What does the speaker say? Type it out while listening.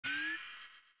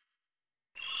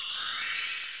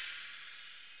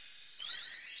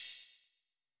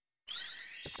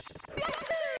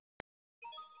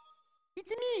It's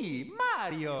me,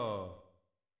 Mario!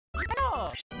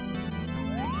 Hello!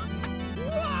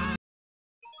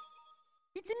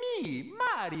 It's me,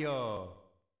 Mario!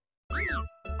 Hello!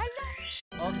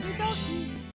 Okie dokie!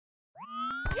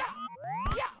 Yeah!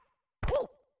 Yeah! Woo!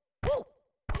 Woo!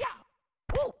 Yeah!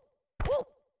 Woo! Woo!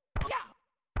 Yeah!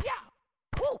 Yeah!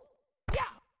 Woo!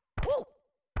 Yeah! Woo!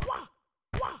 Wah!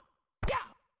 Wah! Yeah!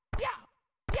 Yeah!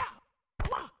 Yeah!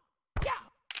 Wah! Yeah!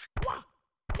 Wah!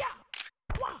 Yeah!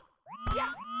 Wah!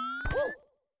 Yeah! Woo!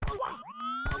 Wah!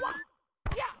 Wah!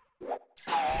 Yeah!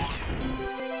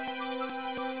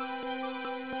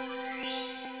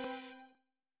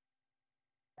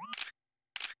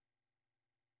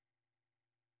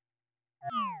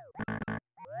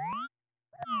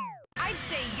 I'd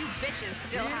say you bitches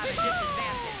still have a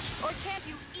disadvantage. Or can't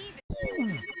you even...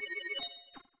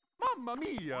 Mamma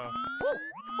mia! Woo!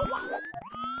 Wah!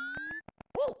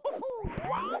 Woo!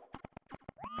 Wah!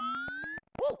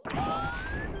 Woo!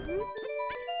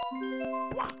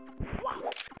 Wah! Wah!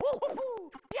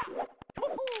 Woo! Yeah!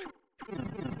 Woo!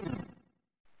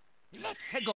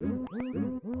 Let's go!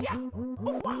 Yeah!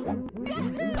 Wah!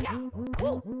 Yeah!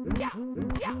 Woo! Yeah!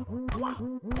 Yeah! Wah!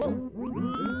 Woo!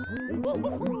 Woo!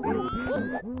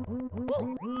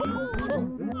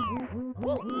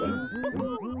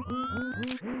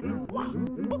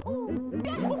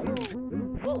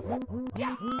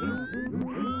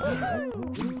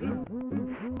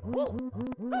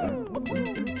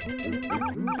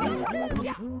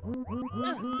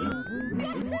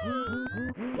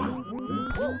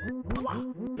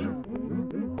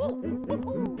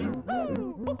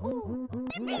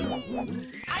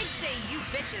 I'd say you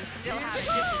bitches still have a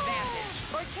disadvantage.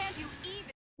 Or can't you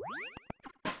even...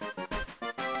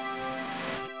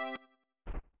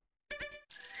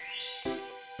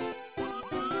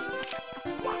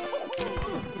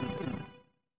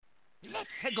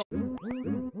 Let's go!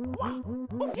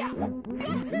 Yeah!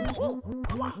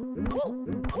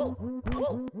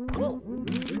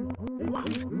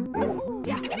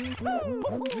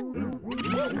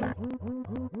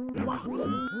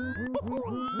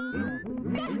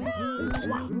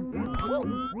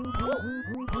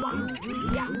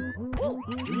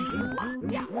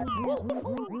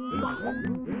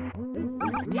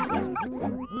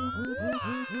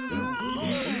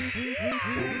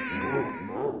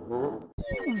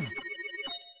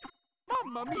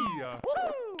 Mamma mia!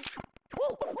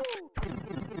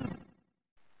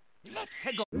 Let's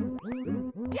go!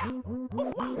 Yeah!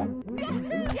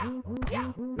 Yeah!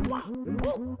 Yeah!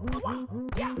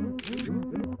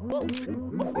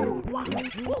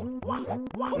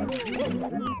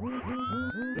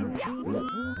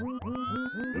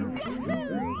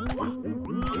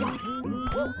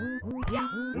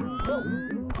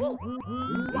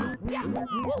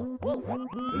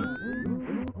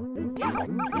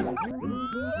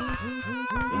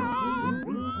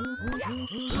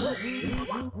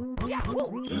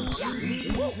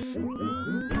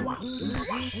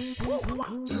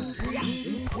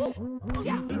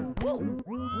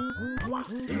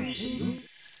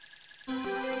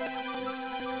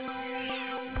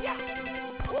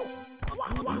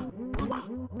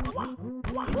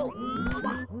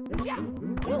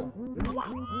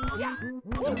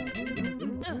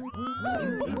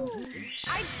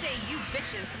 I'd say you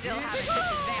bitches still have a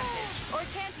disadvantage. Or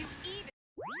can't you even...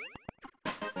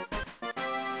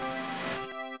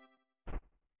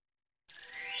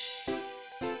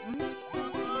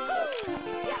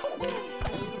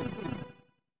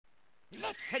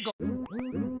 Let's go!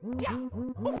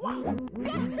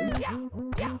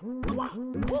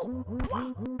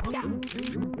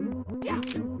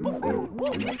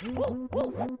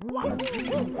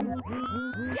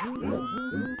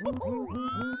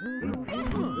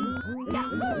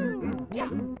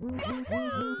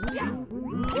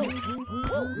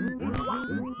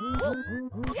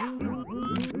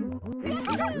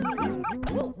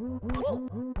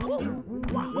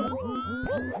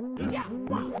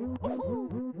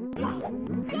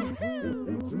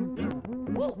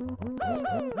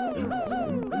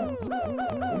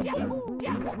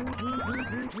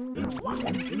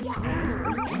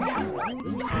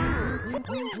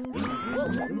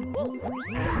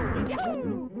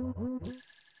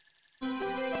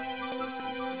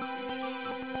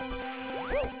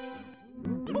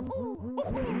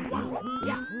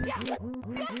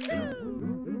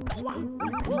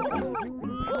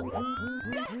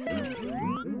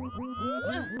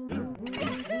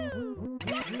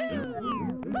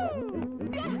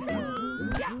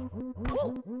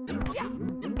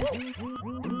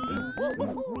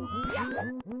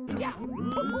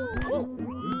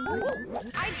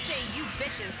 I'd say you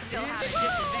bitches still have a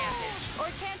disadvantage. Or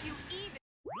can't you even...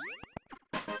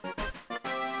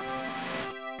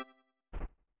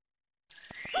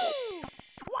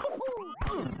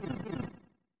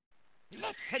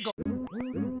 Let's go.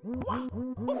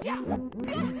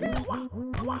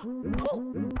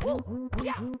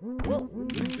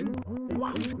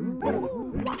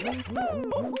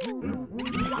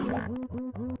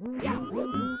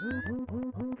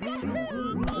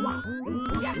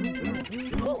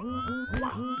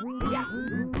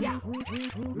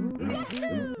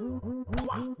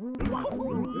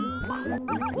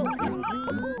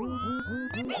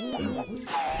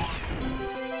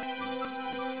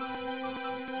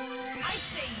 I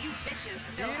say you bitches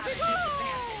still have a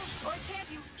disadvantage. Or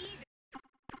can't you even?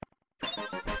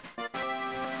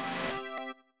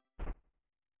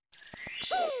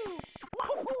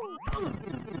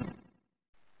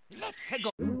 Let's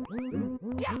go.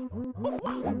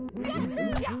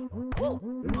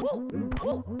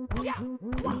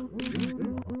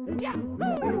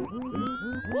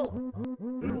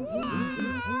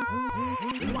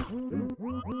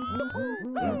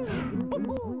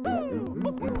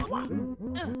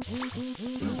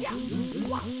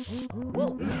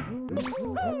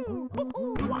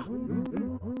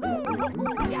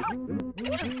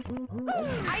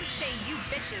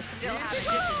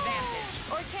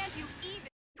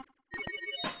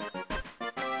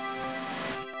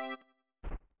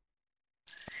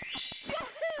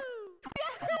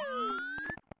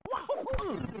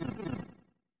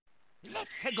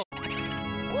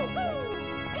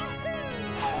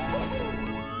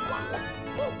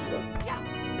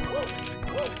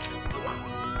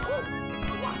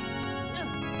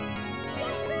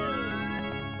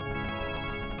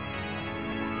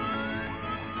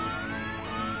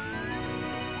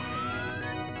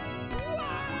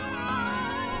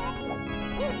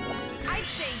 I'd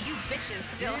say you bitches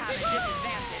still have a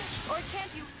disadvantage. Or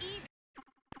can't you even?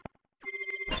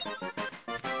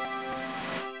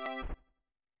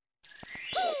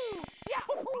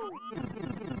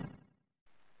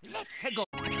 Let's go.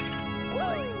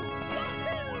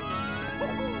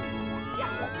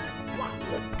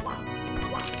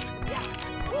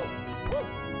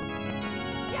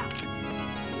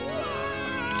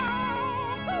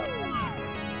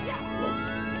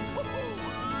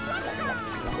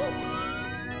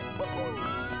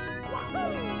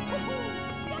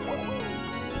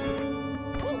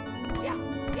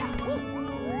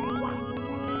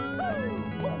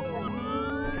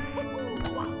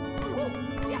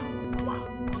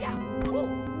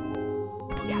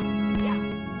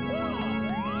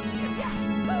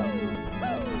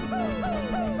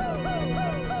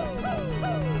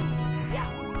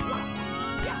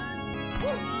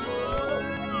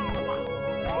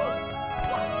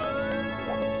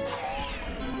 I'd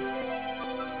say you bitches still have a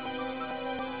disadvantage. Or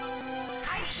can't you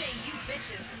even? Let's go. I'd say you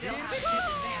bitches still have a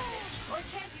disadvantage. Or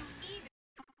can't you even?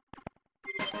 Let's go.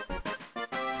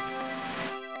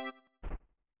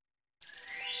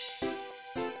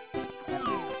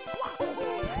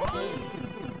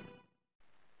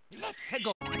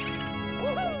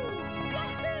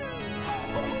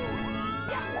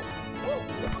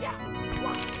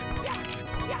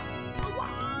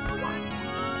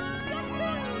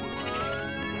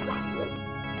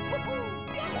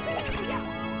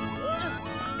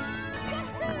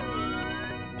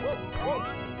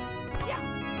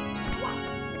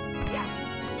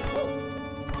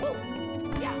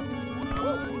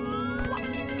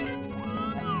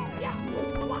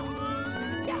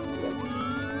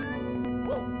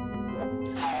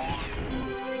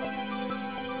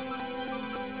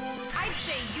 I'd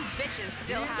say you bitches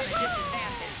still have a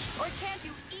disadvantage. Or can't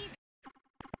you even?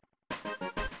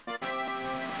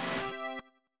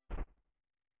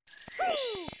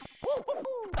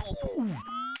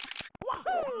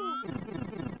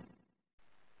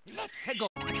 Let's go.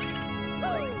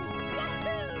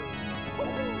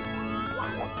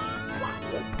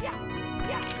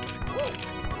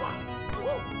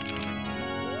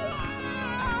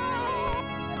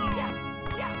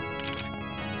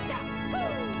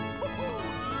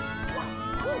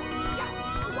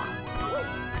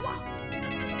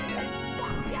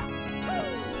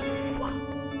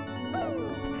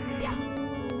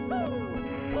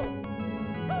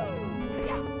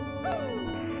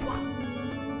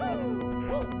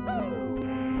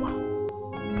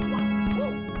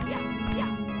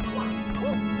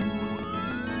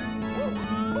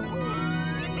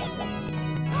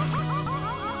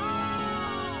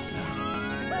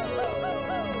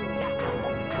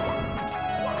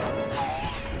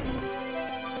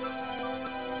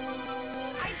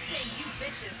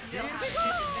 still have a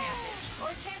disadvantage. Or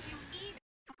can't you even...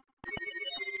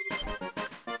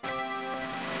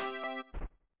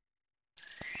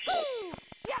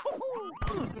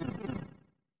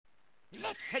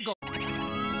 Let's go.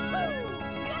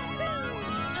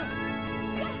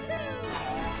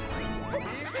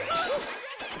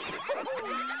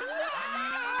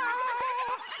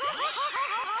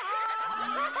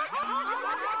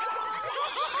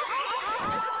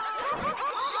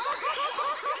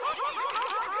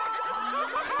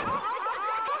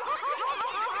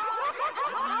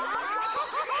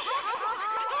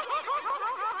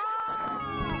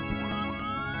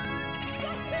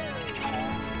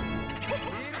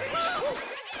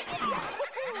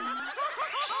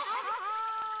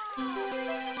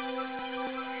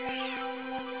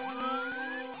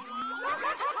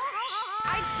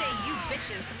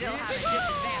 still have a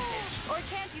disadvantage? Or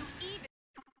can't you even...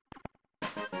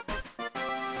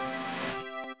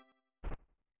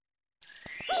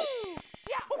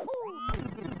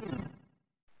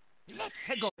 Let's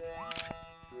go.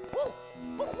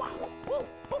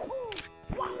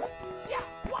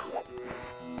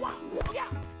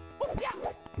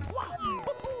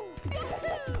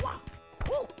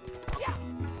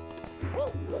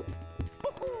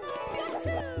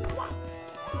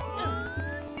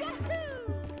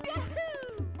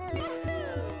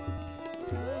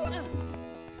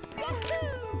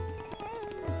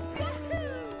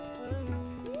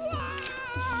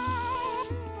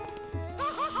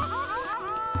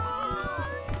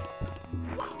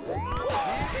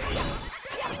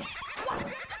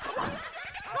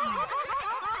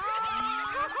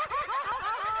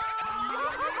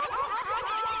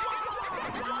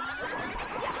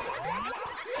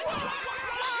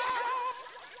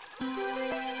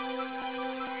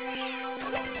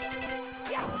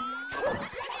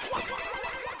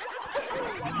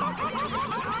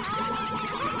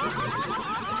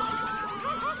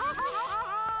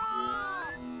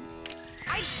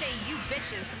 I'd say you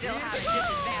bitches still have a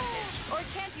disadvantage. Or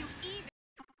can't you even...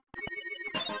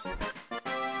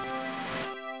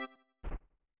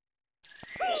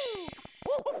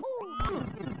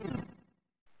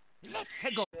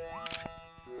 Let's go.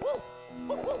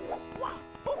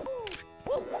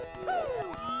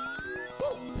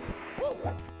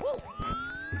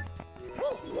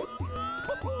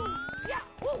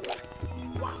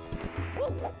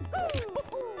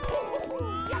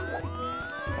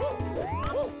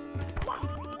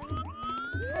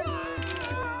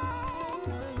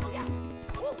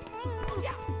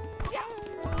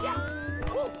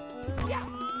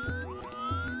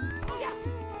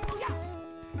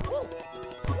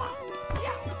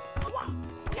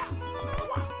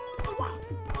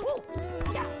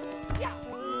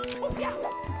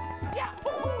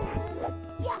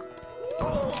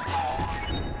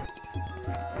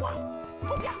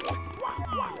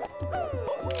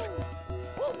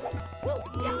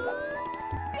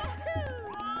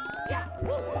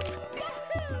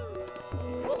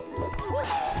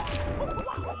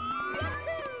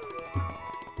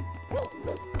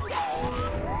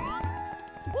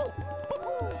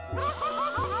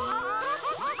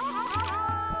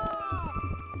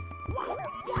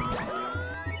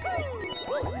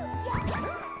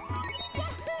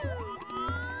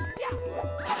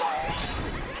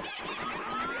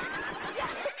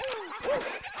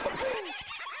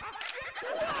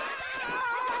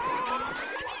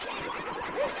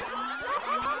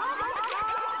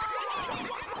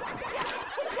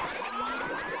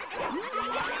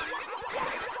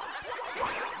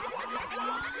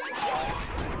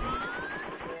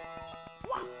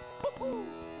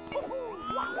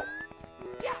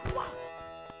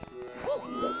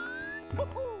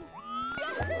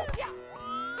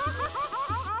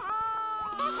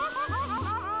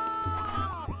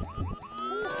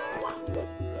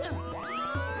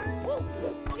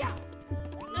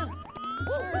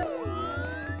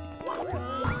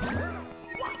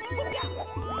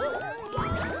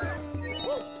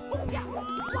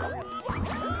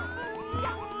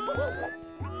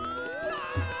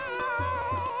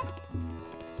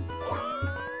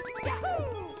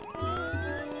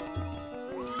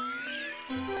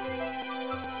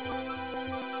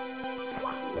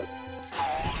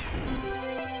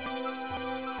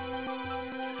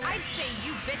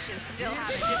 Bitches still have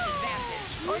a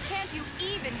disadvantage. Or can't you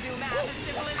even do math as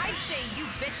simple as... I'd say you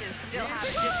bitches still have a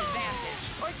disadvantage.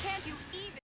 Or can't you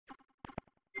even...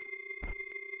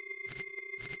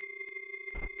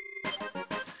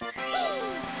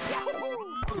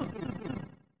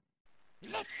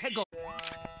 Let's go.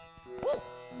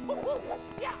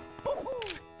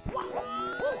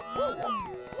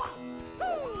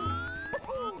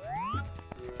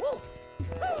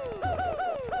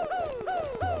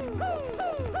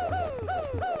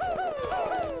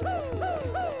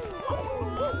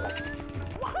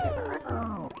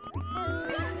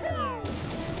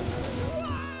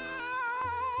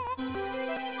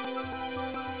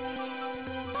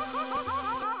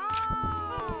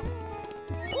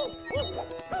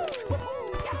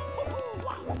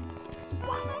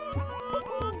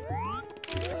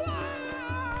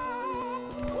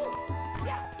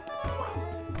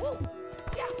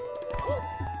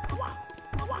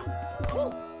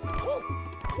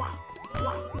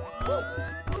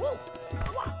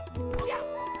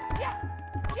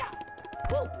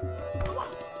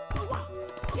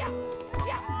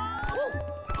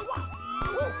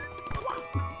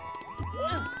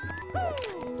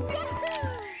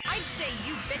 I'd say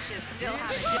you bitches still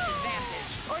have a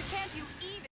disadvantage. Or can't you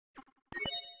even...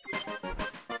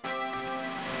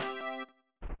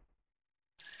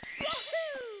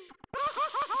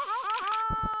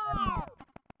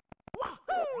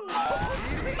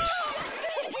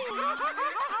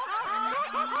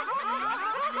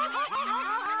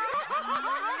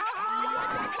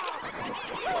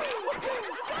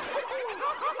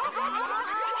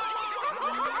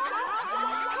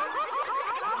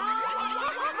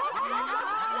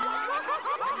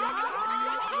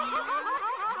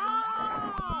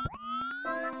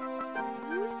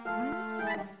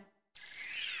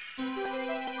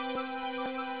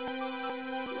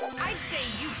 I'd say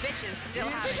you bitches still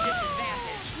have a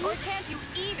disadvantage. Or can't you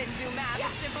even do math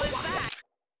as simple as that?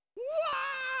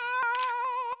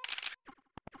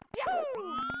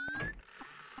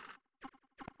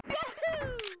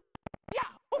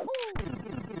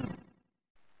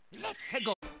 Let's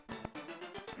go.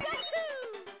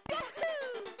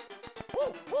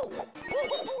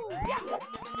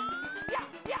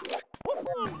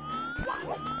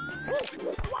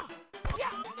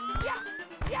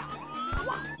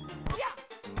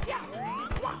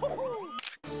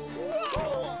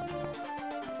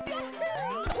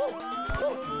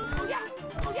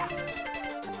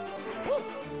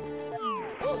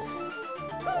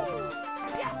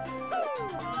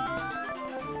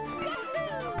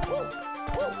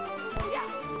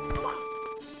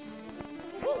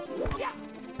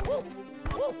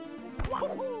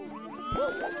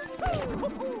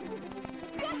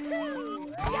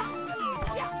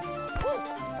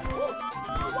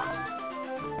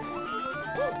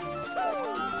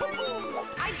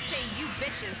 I'd say you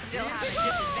bitches still have a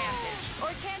disadvantage.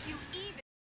 Or can't you even...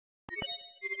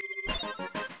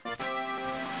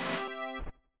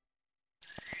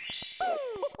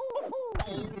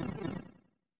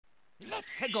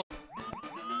 Let's go.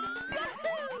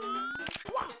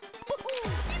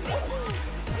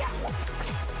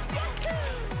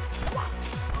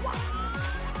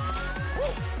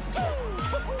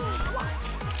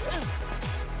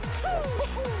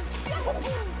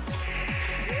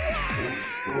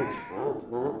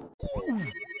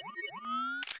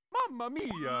 Mamma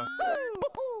mia!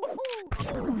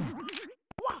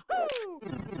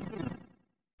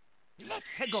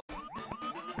 Let's go.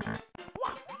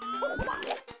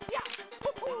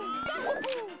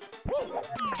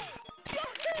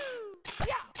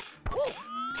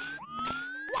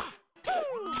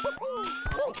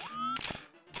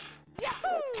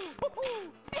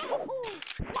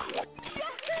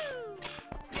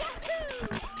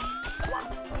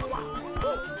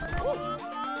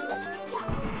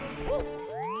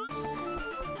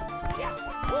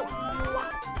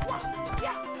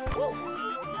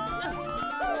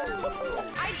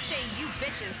 I'd say you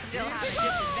bitches still have a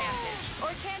disadvantage.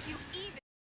 Or can't you even...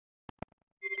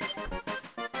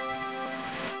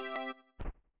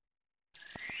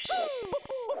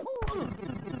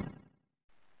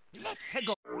 Let's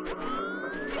go.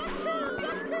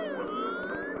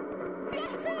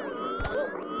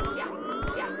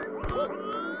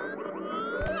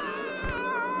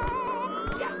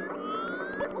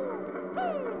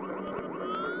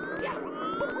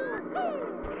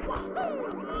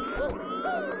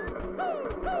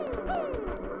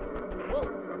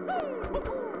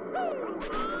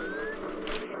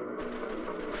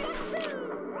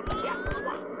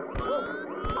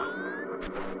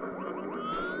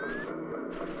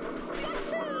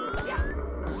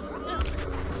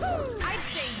 I'd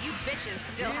say you bitches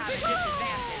still have a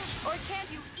disadvantage. Or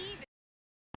can't you even...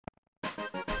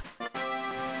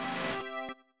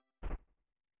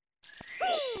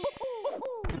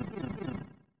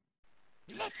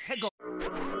 Let's go.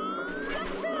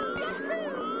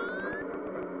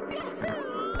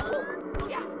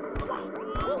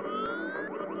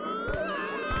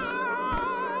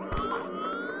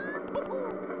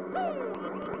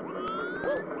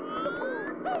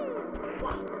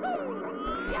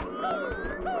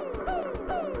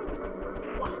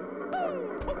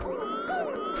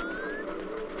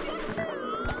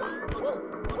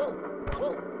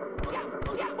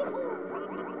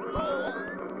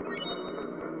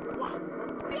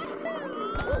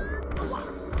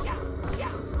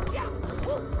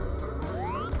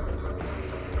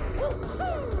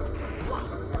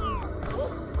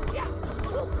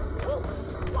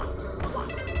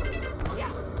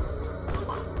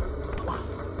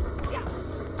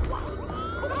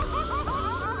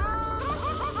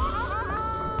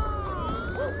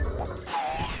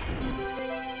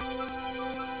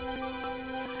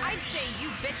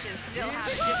 bitches still have a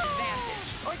disadvantage.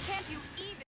 Or can't you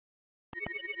even...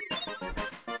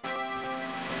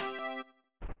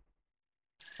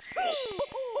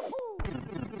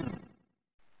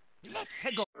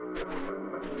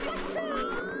 I'd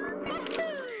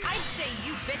say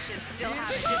you bitches still have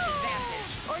a disadvantage.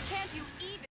 Or can't you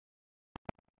even...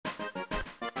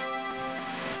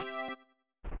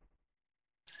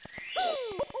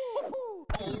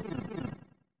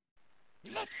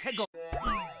 Let's go.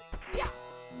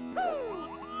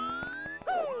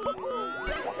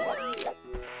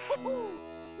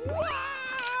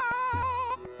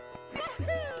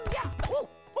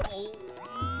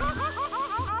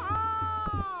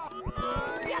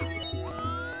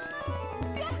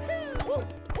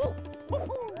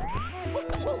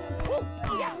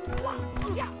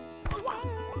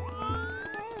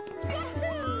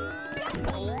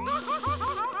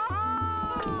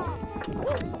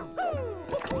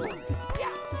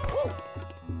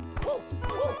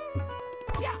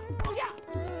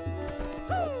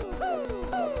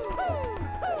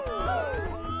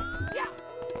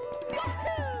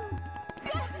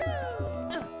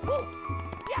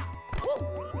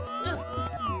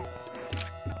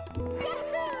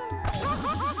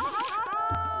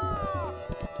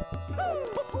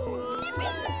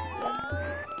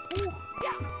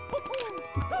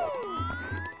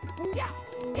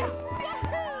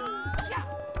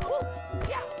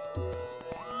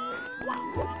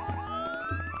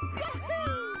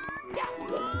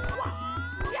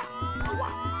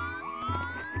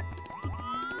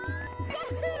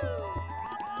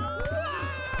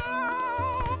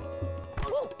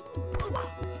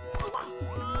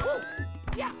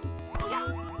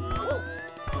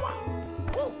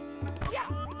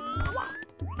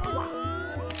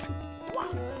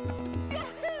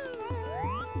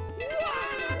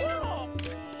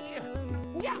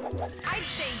 I'd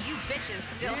say you bitches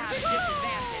still have a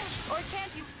disadvantage. Or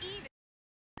can't you even...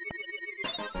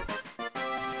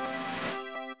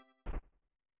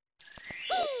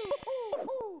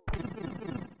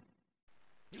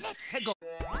 Let's go.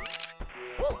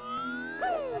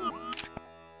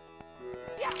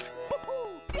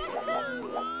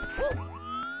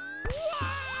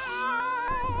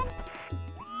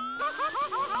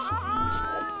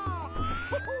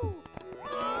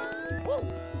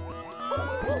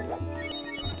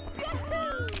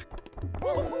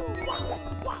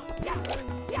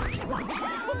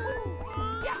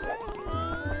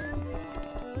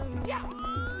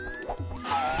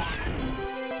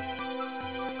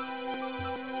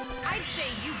 I'd say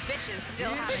you bitches still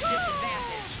have a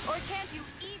disadvantage. Or can't you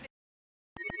even...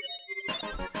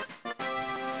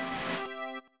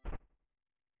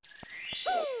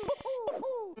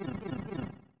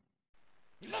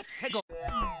 Let's go.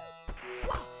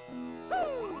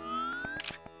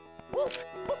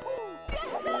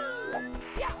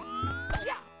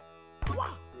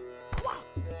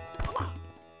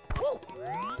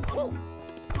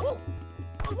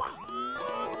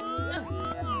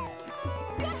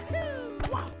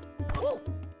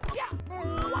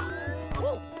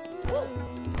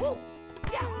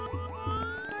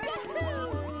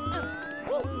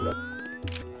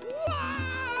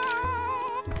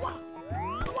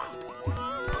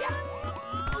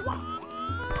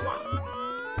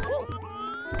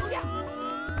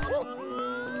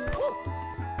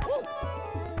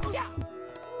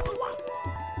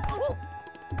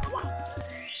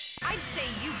 I'd say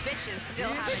you bitches still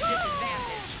have a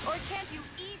disadvantage. Or can't you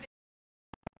even...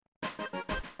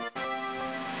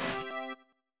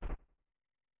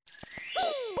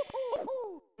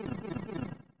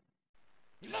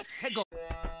 Let's go.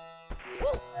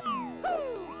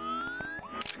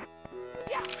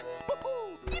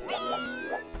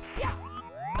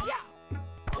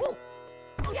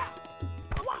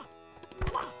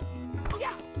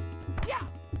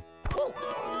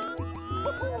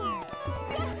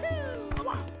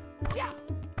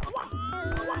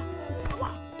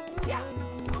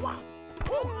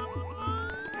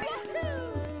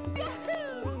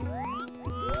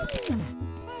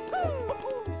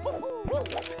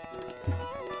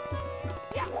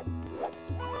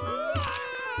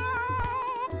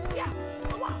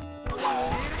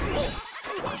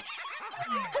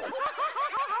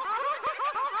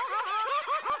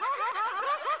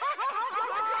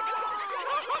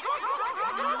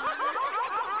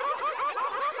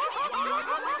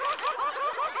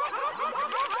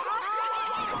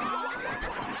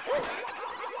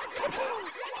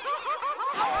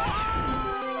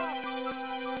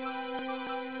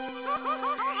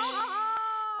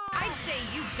 I'd say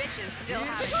you bitches still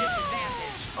have a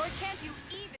disadvantage. Or can't you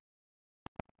even...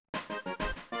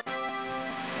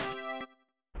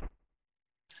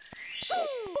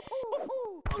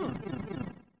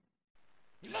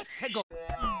 Let's go.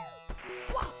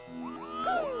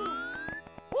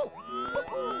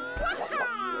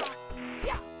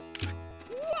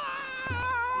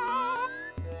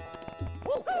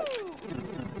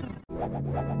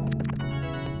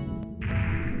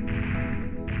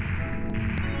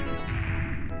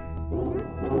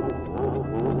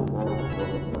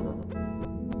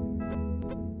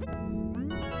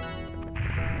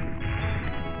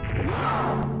 Here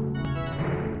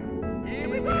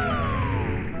we go!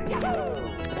 Yahoo!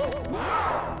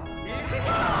 Here we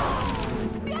go!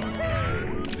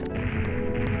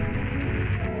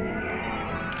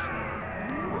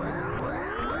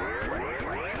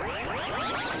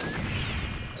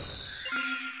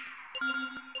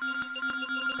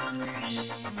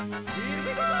 Here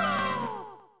we go!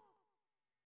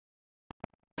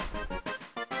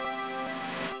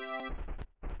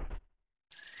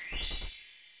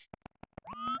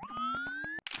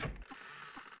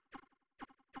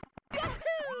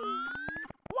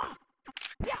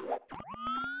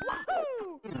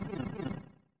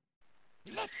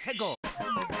 Let's go!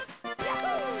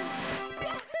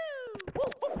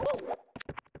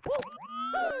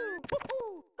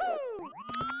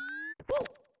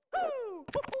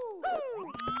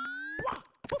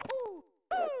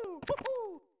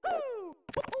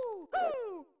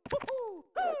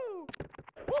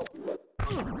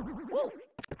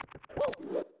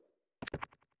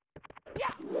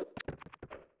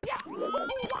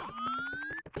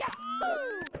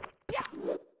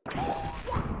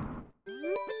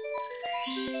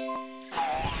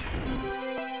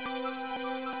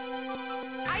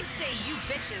 I'd say you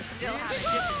bitches still have a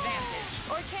disadvantage.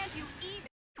 Or can't you even...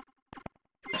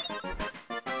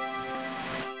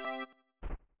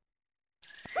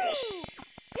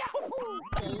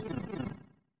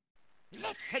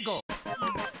 Let's go!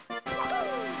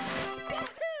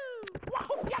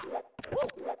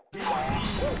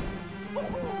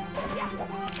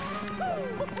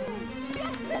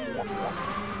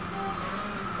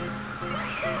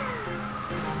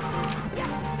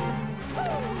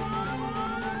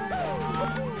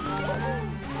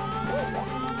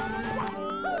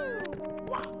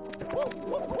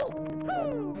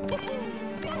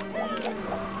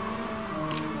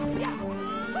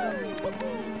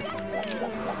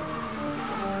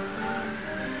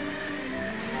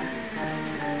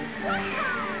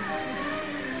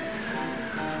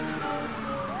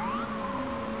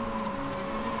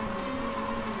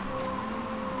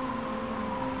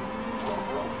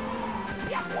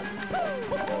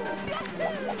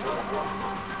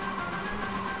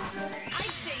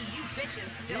 I'd say you bitches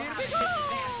still have a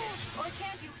disadvantage. Or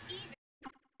can't you even...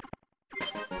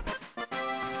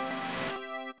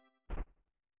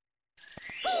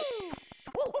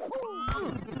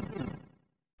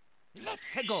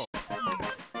 Let's go!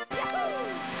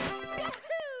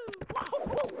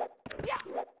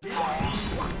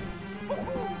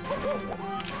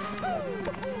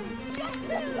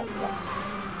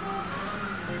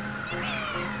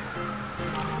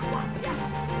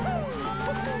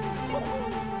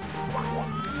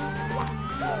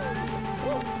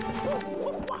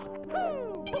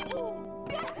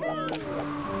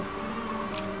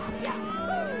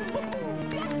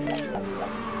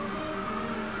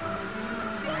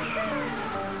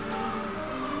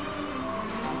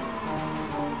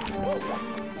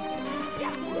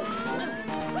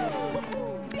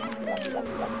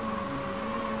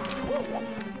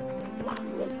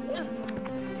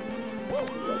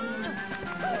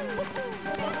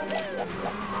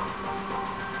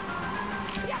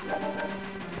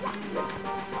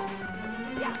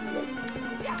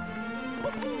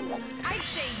 I'd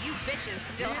say you bitches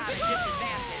still have a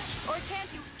disadvantage. Or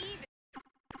can't you even...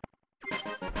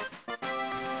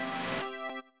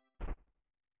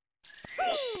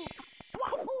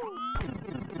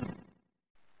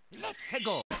 Let's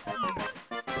go!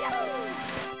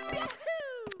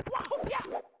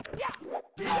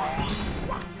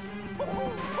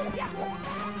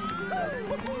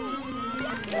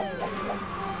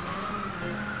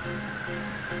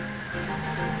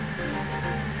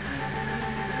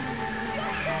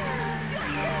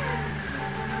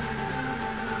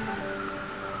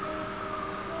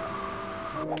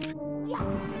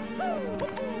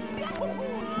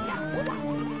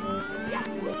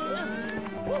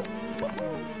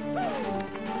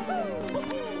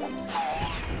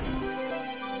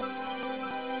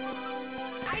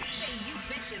 I'd say you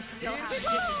bitches still have a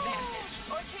disadvantage.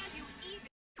 Or can't you even...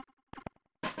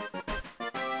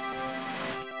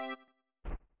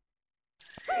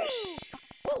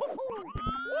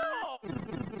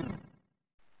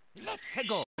 Let's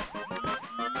go!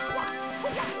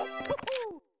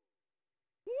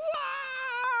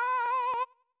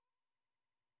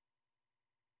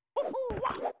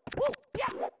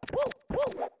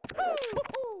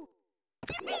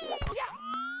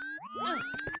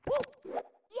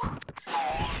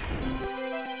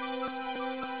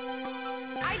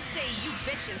 I'd say you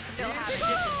bitches still have a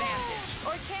disadvantage.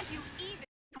 Or can't you even...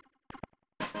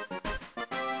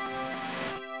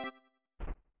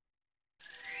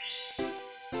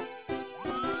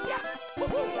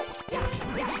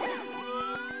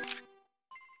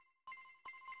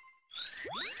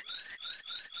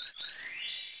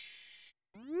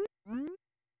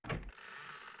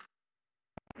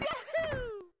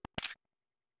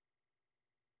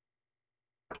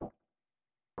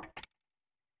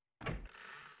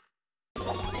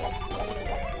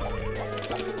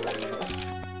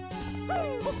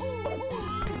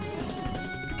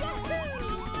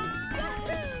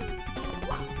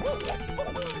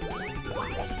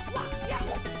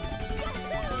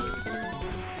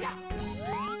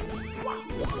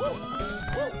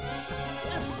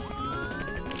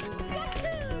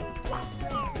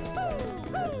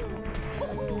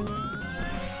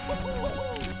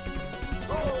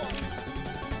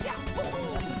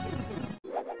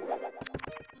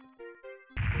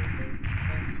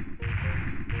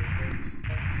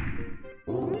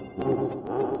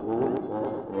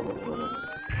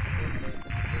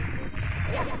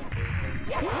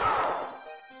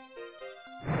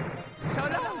 So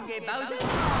long, BALLZ.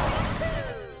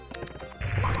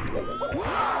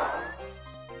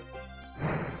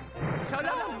 So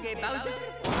long, BALLZ.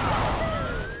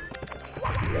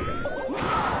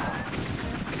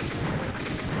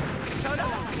 So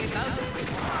long, BALLZ.